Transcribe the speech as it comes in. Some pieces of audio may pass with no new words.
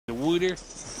Wooter.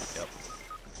 Yep.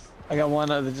 I got one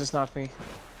that just knocked me.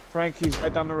 Frank, he's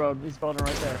right down the road. He's building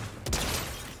right there.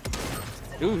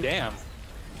 Ooh, damn.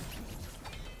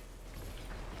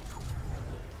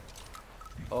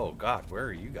 Oh God, where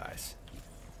are you guys?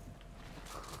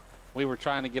 We were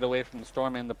trying to get away from the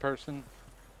storm and the person.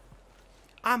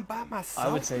 I'm by myself.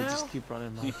 I would say now? just keep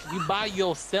running, Mike. You by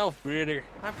yourself, brother.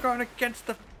 I'm going against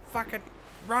the fucking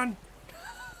run.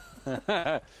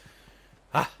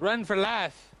 Run for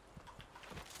life.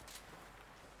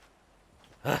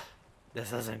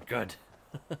 This isn't good.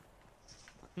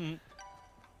 I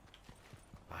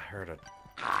heard it.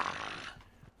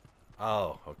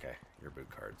 Oh, okay. Your boot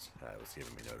cards. That was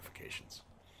giving me notifications.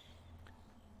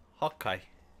 Okay.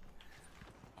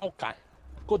 Okay.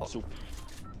 Good soup.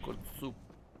 Good soup.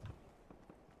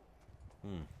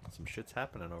 Some shit's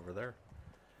happening over there.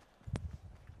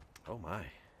 Oh my.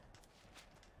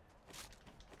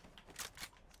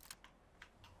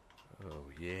 Oh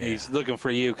yeah. He's looking for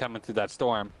you coming through that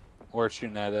storm. Or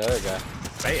shooting at the other guy.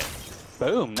 Bam!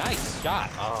 Boom. Nice shot.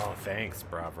 Oh, thanks,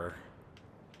 brother.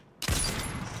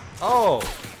 Oh!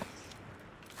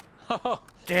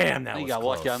 Damn, that was You got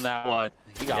close. lucky on that one.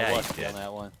 You got Yeah, lucky you on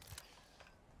that one.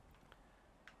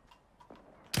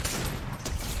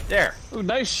 There. Ooh,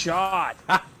 nice shot.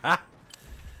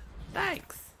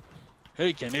 Thanks.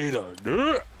 Hey, can eat a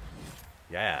dirt.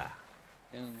 Yeah.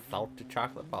 Salted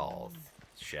chocolate balls,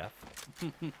 chef.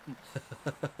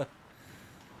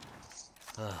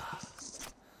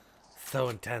 So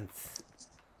intense.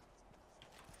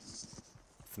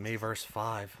 It's me versus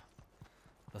 5.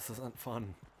 This isn't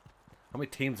fun. How many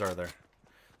teams are there?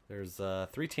 There's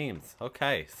 3 teams.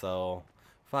 Okay, so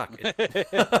fuck.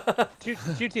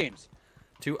 two teams.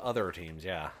 2 other teams,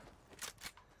 yeah.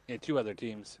 Yeah, 2 other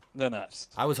teams than us.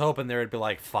 I was hoping there would be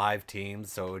like 5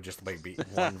 teams, so it would just like be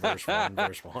 1 versus 1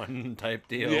 versus 1 type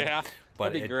deal. Yeah,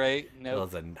 but that'd be great. It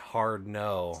Nope. was a hard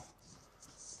no.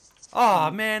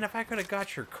 Oh man, if I could have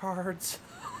got your cards.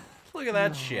 Look at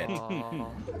that shit.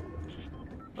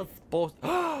 That's both.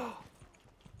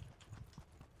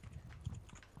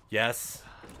 Yes.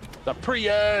 The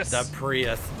Prius. The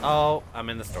Prius. Oh, I'm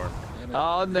in the storm.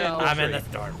 Oh no. I'm in the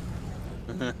storm.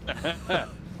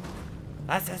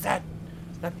 This is it.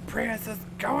 The Prius is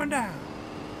going down.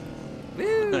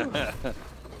 Woo.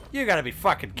 You gotta be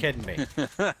fucking kidding me.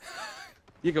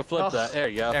 You can flip that. There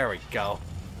you go. There we go.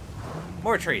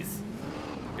 More trees.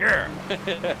 Yeah.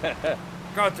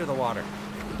 Going through the water.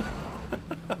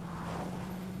 I'm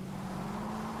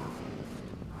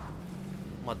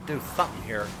gonna do something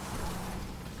here.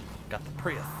 Got the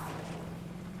Prius.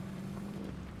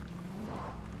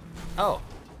 Oh.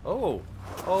 Oh.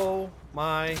 Oh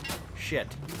my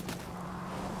shit.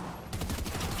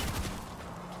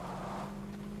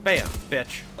 Bam,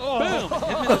 bitch. Oh. Boom.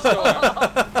 Hit me in the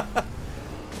storm.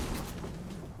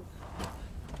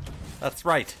 That's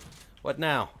right. What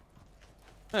now?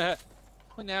 Well,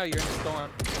 now you're in the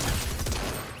storm.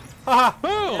 Haha!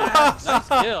 Boom. Yes. Nice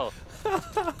kill.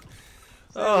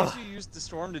 So at least you used the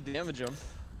storm to damage him.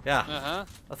 Yeah. Uh-huh.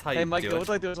 That's how Hey, you Mike, do it it. looks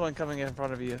like there's one coming in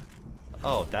front of you.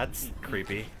 Oh, that's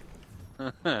creepy.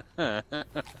 Where's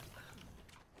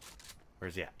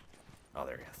he at? Oh,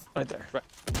 there he is. Right there. Right.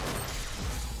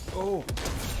 Oh.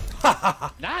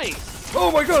 Nice.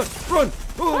 Oh my god! Run!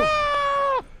 Oh.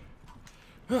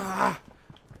 Ah.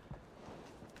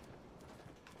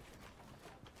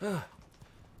 What's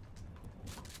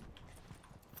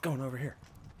going over here?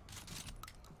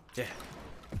 Yeah.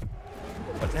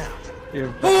 What now?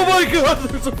 You're, Oh my god!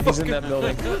 There's a he's fucking... in that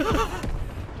building.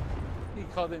 He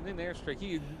called it in airstrike.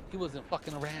 He wasn't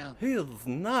fucking around. He is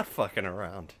not fucking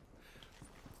around.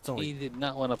 It's only... He did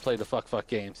not want to play the fuck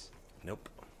games. Nope.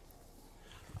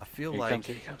 I feel Here he like comes,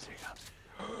 here he comes, here he comes.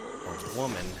 a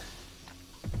woman...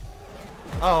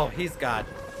 Oh, he's got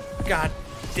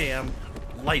goddamn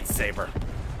lightsaber.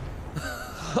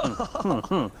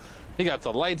 He got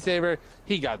the lightsaber.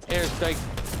 He got the airstrike.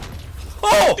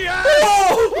 Oh! Yes!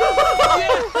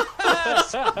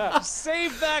 Oh!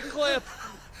 Save that clip!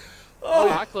 Oh,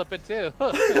 I clip it too.